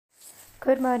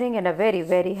Good morning and a very,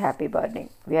 very happy morning.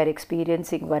 We are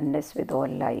experiencing oneness with all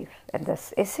life, and the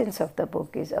essence of the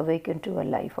book is awaken to a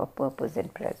life of purpose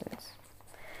and presence.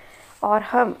 और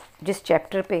हम जिस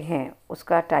chapter पे हैं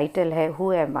उसका title है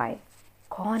who am आई,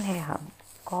 कौन है हम,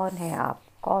 कौन है आप,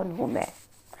 कौन हूँ मैं।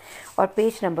 और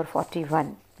पेज नंबर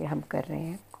 41 पे हम कर रहे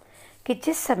हैं कि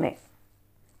जिस समय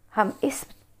हम इस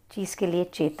चीज़ के लिए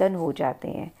चेतन हो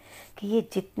जाते हैं कि ये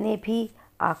जितने भी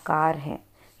आकार हैं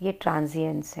ये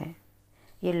ट्रांजिएंट्स हैं,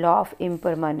 ये लॉ ऑफ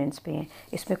इम्परमानेंस पे हैं,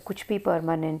 इसमें कुछ भी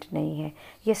परमानेंट नहीं है,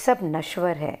 ये सब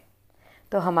नश्वर है,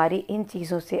 तो हमारी इन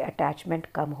चीज़ों से अटैचमेंट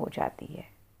कम हो जाती है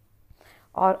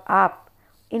और आप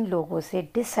इन लोगों से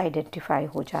डिसआइडेंटिफाई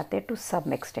हो जाते हैं टू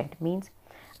सम एक्सटेंट। मीन्स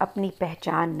अपनी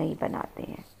पहचान नहीं बनाते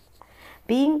हैं।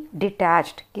 बीइंग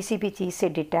डिटैच्ड, किसी भी चीज़ से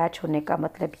डिटैच होने का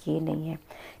मतलब ये नहीं है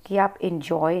कि आप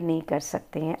इन्जॉय नहीं कर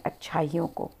सकते हैं अच्छाइयों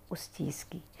को उस चीज़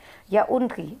की या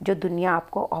उनकी जो दुनिया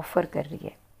आपको ऑफ़र कर रही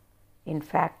है।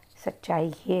 इनफैक्ट सच्चाई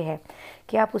ये है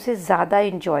कि आप उसे ज़्यादा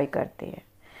इन्जॉय करते हैं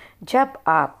जब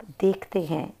आप देखते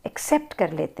हैं, एक्सेप्ट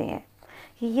कर लेते हैं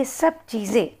कि ये सब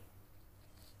चीज़ें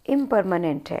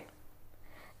इम्परमानेंट है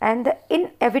and the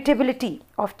inevitability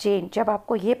of change. जब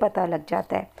आपको ये पता लग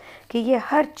जाता है कि ये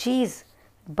हर चीज़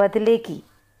बदलेगी,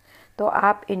 तो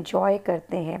आप इन्जॉय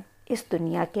करते हैं इस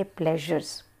दुनिया के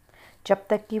प्लेजर्स जब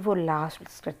तक कि वो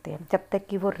लास्ट करते हैं, जब तक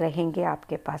कि वो रहेंगे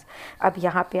आपके पास। अब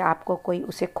यहाँ पे आपको कोई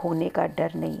उसे खोने का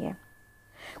डर नहीं है,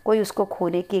 कोई उसको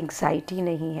खोने की एंग्जाइटी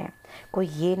नहीं है, कोई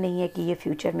ये नहीं है कि ये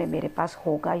फ्यूचर में मेरे पास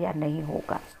होगा या नहीं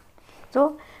होगा। तो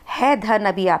है धन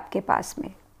अभी आपके पास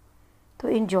में, तो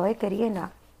इन्जॉय करिए ना।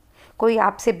 कोई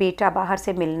आपसे बेटा बाहर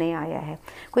से मिलने आया है,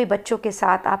 कोई बच्चों के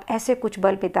साथ आप ऐसे कुछ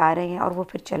पल बिता रहे हैं और वो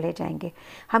फिर चले जाएंगे।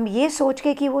 हम ये सोच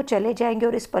के कि वो चले जाएंगे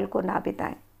और इस पल को ना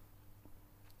बिताएं,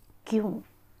 क्यों?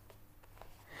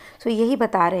 सो यही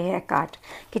बता रहे हैं काट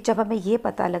कि जब हमें ये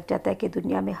पता लग जाता है कि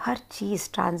दुनिया में हर चीज़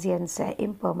ट्रांजिएंस है,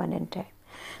 इम्परमानेंट है,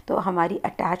 तो हमारी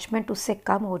अटैचमेंट उससे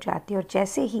कम हो जाती है। और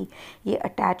जैसे ही ये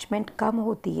अटैचमेंट कम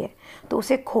होती है तो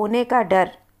उसे खोने का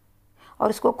डर और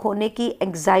उसको खोने की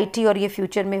एंग्जाइटी और ये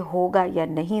फ्यूचर में होगा या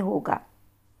नहीं होगा,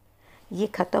 ये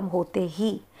ख़त्म होते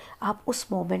ही आप उस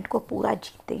मोमेंट को पूरा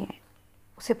जीते हैं,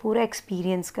 उसे पूरा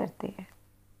एक्सपीरियंस करते हैं।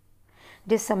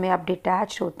 जिस समय आप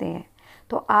डिटैच होते हैं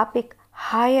तो आप एक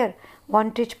हायर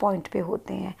वांटेज पॉइंट पे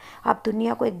होते हैं, आप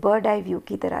दुनिया को एक बर्ड आई व्यू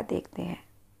की तरह देखते हैं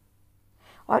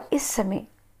और इस समय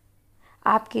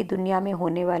आपकी दुनिया में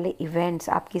होने वाले इवेंट्स,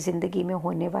 आपकी ज़िंदगी में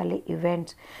होने वाले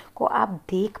इवेंट्स को आप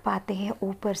देख पाते हैं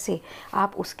ऊपर से।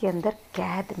 आप उसके अंदर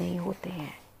कैद नहीं होते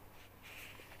हैं,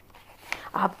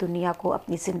 आप दुनिया को,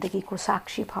 अपनी ज़िंदगी को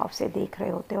साक्षी भाव से देख रहे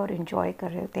होते हैं और इन्जॉय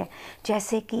कर रहे होते हैं,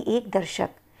 जैसे कि एक दर्शक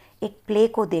एक प्ले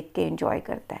को देख के एंजॉय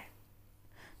करता है।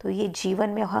 तो ये जीवन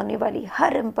में होने वाली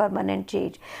हर इम्परमानेंट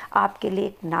चीज़ आपके लिए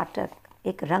एक नाटक,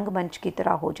 एक रंगमंच की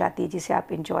तरह हो जाती है जिसे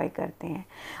आप एंजॉय करते हैं।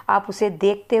 आप उसे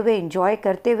देखते हुए, एंजॉय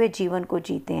करते हुए जीवन को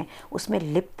जीते हैं, उसमें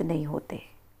लिप्त नहीं होते।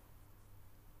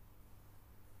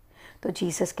 तो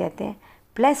जीसस कहते हैं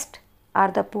blessed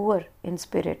are the poor in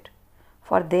spirit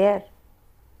for their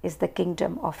is the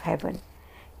kingdom of haven.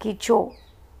 कि जो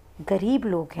गरीब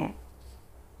लोग हैं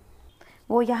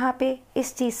वो यहाँ पे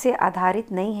इस चीज़ से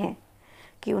आधारित नहीं है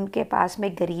कि उनके पास में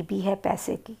गरीबी है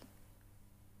पैसे की।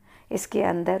 इसके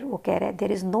अंदर वो कह रहे हैं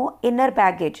there is no inner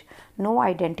baggage, no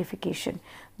identification.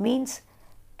 Means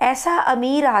ऐसा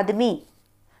अमीर आदमी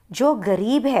जो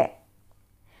गरीब है,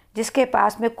 जिसके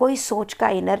पास में कोई सोच का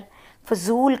इनर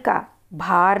फजूल का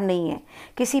भार नहीं है,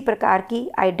 किसी प्रकार की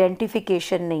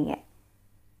आइडेंटिफिकेशन नहीं है,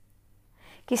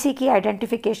 किसी की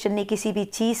आइडेंटिफिकेशन नहीं किसी भी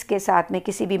चीज़ के साथ में,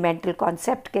 किसी भी मेंटल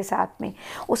कॉन्सेप्ट के साथ में,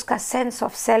 उसका सेंस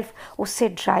ऑफ सेल्फ उससे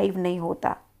ड्राइव नहीं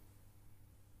होता।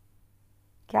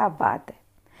 क्या बात है।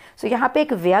 सो यहाँ पे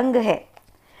एक व्यंग है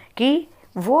कि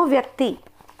वो व्यक्ति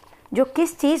जो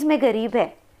किस चीज़ में गरीब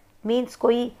है, मीन्स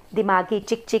कोई दिमागी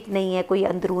चिक चिक नहीं है, कोई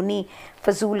अंदरूनी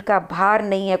फजूल का भार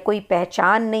नहीं है, कोई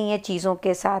पहचान नहीं है चीज़ों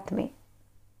के साथ में।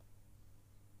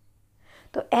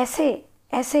 तो ऐसे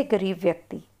ऐसे गरीब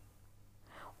व्यक्ति,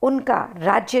 उनका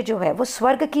राज्य जो है वो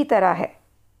स्वर्ग की तरह है।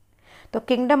 तो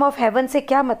किंगडम ऑफ हेवन से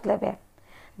क्या मतलब है?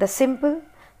 The simple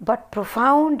but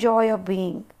profound joy of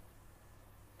being.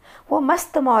 वो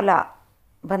मस्त मौला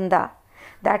बंदा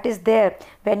that is there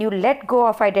when you let go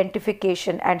of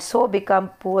identification and so become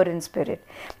poor in spirit।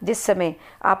 जिस समय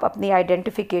आप अपनी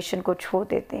आइडेंटिफिकेशन को छोड़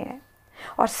देते हैं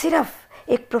और सिर्फ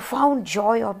एक प्रोफाउंड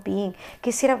जॉय ऑफ बीइंग,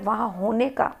 कि सिर्फ वहाँ होने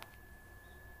का,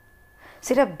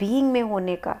 सिर्फ बीइंग में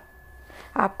होने का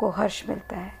आपको हर्ष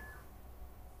मिलता है।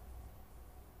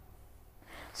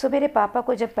 सो मेरे पापा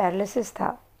को जब पैरालिसिस था,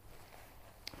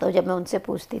 तो जब मैं उनसे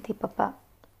पूछती थी पापा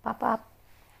आप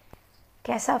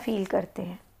कैसा फील करते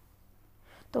हैं,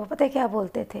 तो वो पता है क्या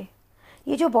बोलते थे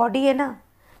ये जो बॉडी है ना,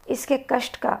 इसके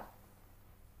कष्ट का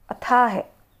अथाह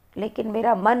है, लेकिन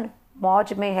मेरा मन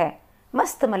मौज में है,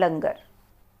 मस्त मलंगर।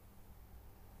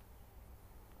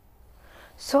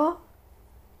 सो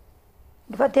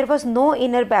there was no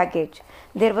inner baggage,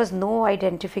 there was no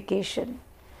identification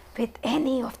with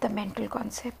any of the mental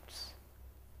concepts.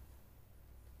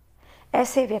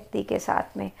 ऐसे व्यक्ति के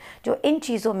साथ में जो इन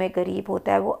चीज़ों में गरीब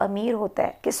होता है, वो अमीर होता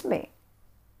है किस में?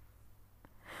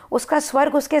 उसका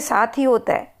स्वर्ग उसके साथ ही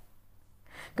होता है,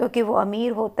 क्योंकि वो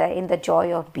अमीर होता है in the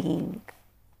joy of being.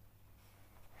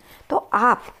 तो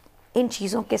आप इन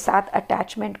चीज़ों के साथ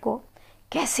अटैचमेंट को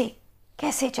कैसे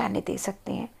कैसे जाने दे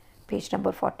सकते हैं? Page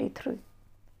number 43।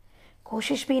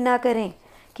 कोशिश भी ना करें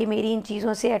कि मेरी इन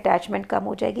चीज़ों से अटैचमेंट कम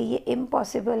हो जाएगी, ये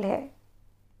इम्पॉसिबल है।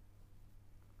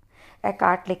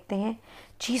 एकार्ट लिखते हैं,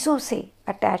 चीज़ों से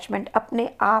अटैचमेंट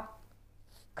अपने आप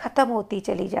ख़त्म होती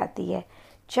चली जाती है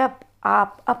जब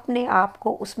आप अपने आप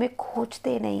को उसमें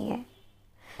खोजते नहीं हैं,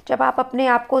 जब आप अपने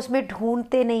आप को उसमें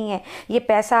ढूंढते नहीं हैं। ये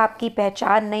पैसा आपकी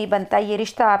पहचान नहीं बनता, ये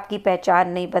रिश्ता आपकी पहचान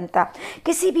नहीं बनता,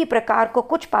 किसी भी प्रकार को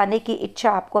कुछ पाने की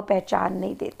इच्छा आपको पहचान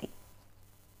नहीं देती।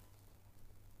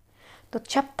 तो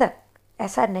जब तक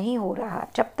ऐसा नहीं हो रहा,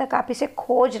 जब तक आप इसे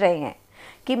खोज रहे हैं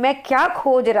कि मैं क्या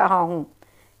खोज रहा हूँ,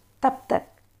 तब तक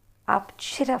आप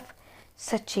सिर्फ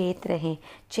सचेत रहें,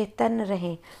 चेतन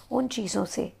रहें उन चीज़ों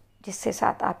से जिससे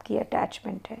साथ आपकी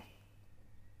अटैचमेंट है।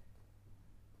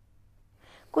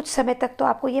 कुछ समय तक तो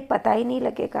आपको ये पता ही नहीं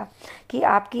लगेगा कि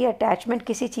आपकी अटैचमेंट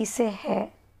किसी चीज़ से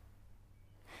है।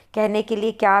 कहने के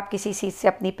लिए क्या आप किसी चीज़ से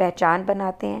अपनी पहचान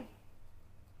बनाते हैं?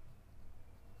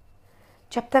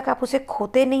 जब तक आप उसे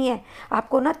खोते नहीं हैं,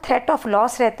 आपको ना थ्रेट ऑफ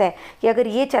लॉस रहता है कि अगर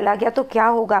ये चला गया तो क्या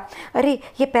होगा, अरे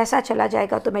ये पैसा चला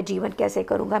जाएगा तो मैं जीवन कैसे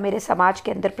करूँगा, मेरे समाज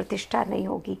के अंदर प्रतिष्ठा नहीं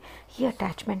होगी। ये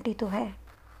अटैचमेंट ही तो है।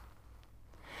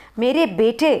 मेरे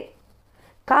बेटे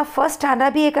का फर्स्ट आना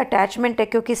भी एक अटैचमेंट है,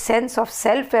 क्योंकि सेंस ऑफ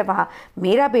सेल्फ है वहाँ,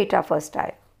 मेरा बेटा फर्स्ट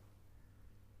आए।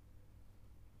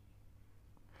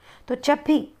 तो जब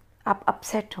भी आप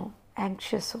अपसेट हो,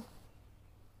 एंग्शियस हो,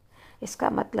 इसका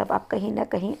मतलब आप कहीं ना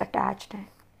कहीं अटैच्ड हैं।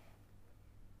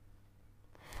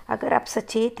 अगर आप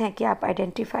सचेत हैं कि आप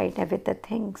आइडेंटिफाइड हैं विद द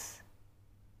थिंग्स,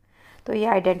 तो ये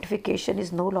identification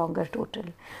is no longer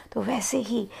total. तो वैसे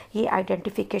ही ये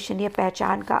आइडेंटिफिकेशन, ये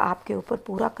पहचान का आपके ऊपर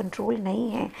पूरा कंट्रोल नहीं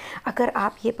है। अगर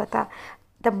आप ये पता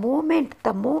द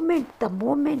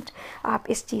मोमेंट आप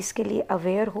इस चीज़ के लिए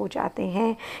अवेयर हो जाते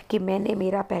हैं कि मैंने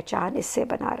मेरा पहचान इससे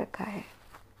बना रखा है।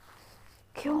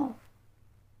 क्यों?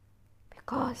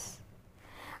 Because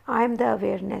I am the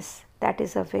awareness that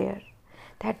is aware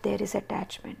that there is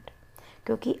attachment।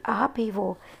 क्योंकि आप ही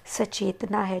वो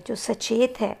सचेतना है जो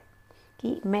सचेत है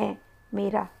कि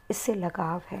मेरा इससे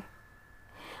लगाव है।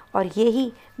 और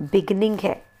यही बिगनिंग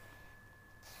है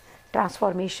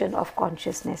ट्रांसफॉर्मेशन ऑफ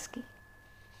कॉन्शियसनेस की।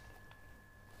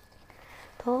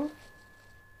 तो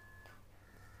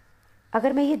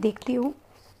अगर मैं ये देखती हूँ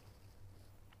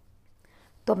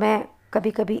तो मैं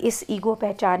कभी कभी इस ईगो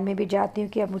पहचान में भी जाती हूँ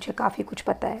कि अब मुझे काफ़ी कुछ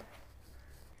पता है।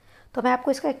 तो मैं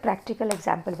आपको इसका एक प्रैक्टिकल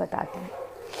एग्जांपल बताती हूँ।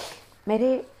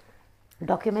 मेरे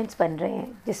डॉक्यूमेंट्स बन रहे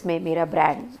हैं जिसमें मेरा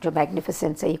ब्रांड जो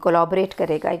मैग्निफिसेंस है, ये कोलैबोरेट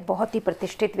करेगा एक बहुत ही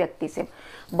प्रतिष्ठित व्यक्ति से,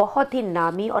 बहुत ही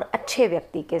नामी और अच्छे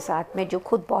व्यक्ति के साथ में, जो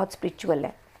खुद बहुत स्पिरिचुअल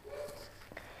है।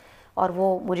 और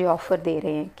वो मुझे ऑफ़र दे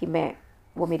रहे हैं कि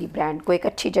वो मेरी ब्रांड को एक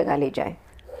अच्छी जगह ले जाए,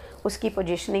 उसकी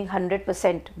पोजीशनिंग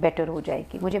 100% बेटर हो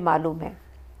जाएगी, मुझे मालूम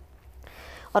है।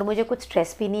 और मुझे कुछ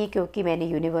स्ट्रेस भी नहीं है क्योंकि मैंने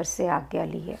यूनिवर्स से आज्ञा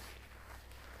ली है।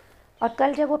 और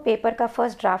कल जब वो पेपर का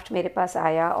फर्स्ट ड्राफ्ट मेरे पास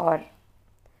आया और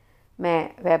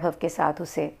मैं वैभव के साथ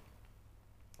उसे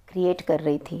क्रिएट कर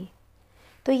रही थी,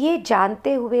 तो ये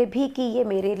जानते हुए भी कि ये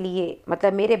मेरे लिए,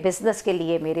 मतलब मेरे बिज़नेस के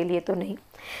लिए, मेरे लिए तो नहीं,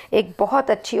 एक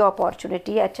बहुत अच्छी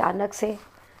अपॉर्चुनिटी है, अचानक से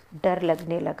डर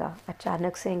लगने लगा,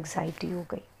 अचानक से एंग्जाइटी हो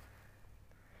गई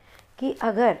कि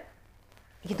अगर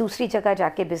ये दूसरी जगह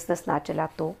जाके बिज़नेस ना चला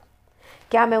तो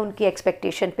क्या मैं उनकी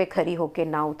एक्सपेक्टेशन पे खरी होके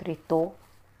ना उतरी तो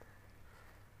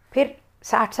फिर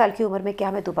 60 साल की उम्र में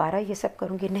क्या मैं दोबारा ये सब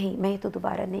करूँगी? नहीं, मैं ये तो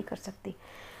दोबारा नहीं कर सकती।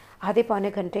 आधे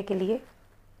पौने घंटे के लिए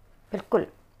बिल्कुल,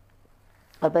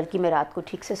 और बल्कि मैं रात को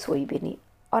ठीक से सोई भी नहीं।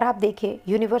 और आप देखिए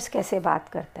यूनिवर्स कैसे बात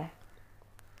करता है।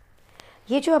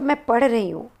 ये जो अब मैं पढ़ रही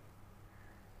हूँ,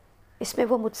 इसमें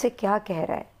वो मुझसे क्या कह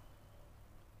रहा है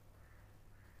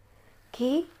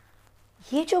कि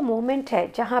ये जो मोमेंट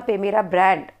है जहाँ पे मेरा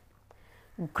ब्रांड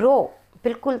ग्रो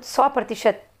बिल्कुल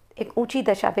 100% एक ऊंची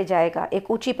दशा पे जाएगा,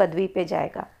 एक ऊंची पदवी पे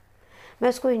जाएगा, मैं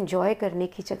उसको एंजॉय करने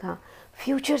की जगह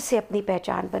फ्यूचर से अपनी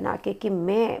पहचान बना के कि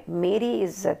मेरी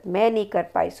इज्जत मैं नहीं कर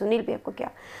पाई, सुनील भैया को क्या,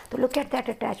 तो लुक एट दैट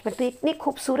अटैचमेंट। तो इतनी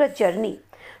खूबसूरत जर्नी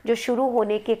जो शुरू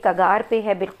होने के कगार पे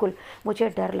है, बिल्कुल मुझे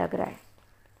डर लग रहा है।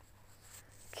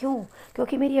 क्यों?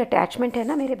 क्योंकि मेरी अटैचमेंट है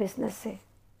ना मेरे बिजनेस से,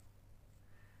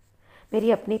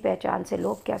 मेरी अपनी पहचान से।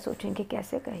 लोग क्या सोचेंगे,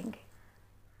 कैसे कहेंगे?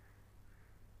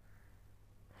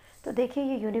 तो देखिए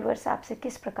ये यूनिवर्स आपसे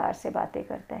किस प्रकार से बातें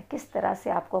करता है, किस तरह से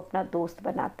आपको अपना दोस्त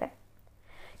बनाता है,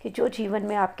 कि जो जीवन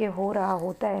में आपके हो रहा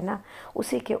होता है ना,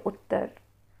 उसी के उत्तर,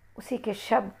 उसी के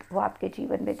शब्द वो आपके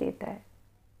जीवन में देता है।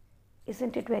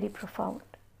 Isn't it very profound?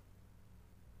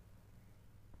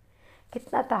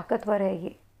 कितना ताकतवर है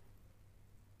ये।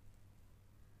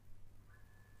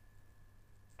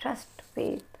 ट्रस्ट,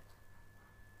 फेथ,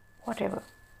 whatever,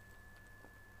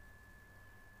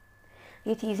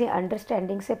 ये चीज़ें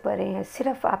अंडरस्टैंडिंग से परे हैं,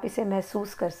 सिर्फ आप इसे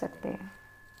महसूस कर सकते हैं।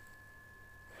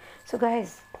 सो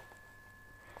गाइस,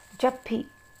 जब भी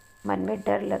मन में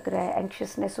डर लग रहा है,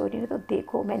 एंक्शसनेस हो रही है, तो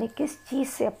देखो मैंने किस चीज़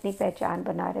से अपनी पहचान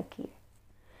बना रखी है।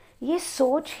 ये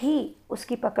सोच ही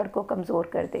उसकी पकड़ को कमज़ोर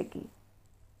कर देगी।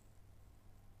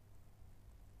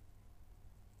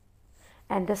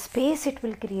 And the space it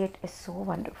will create is so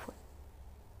wonderful,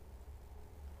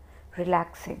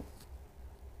 relaxing.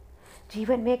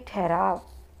 जीवन में एक ठहराव,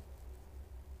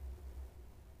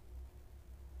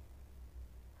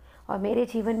 और मेरे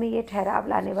जीवन में ये ठहराव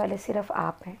लाने वाले सिर्फ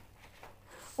आप हैं।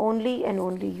 Only and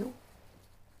only you.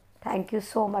 Thank you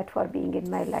so much for being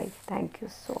in my life. Thank you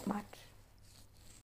so much.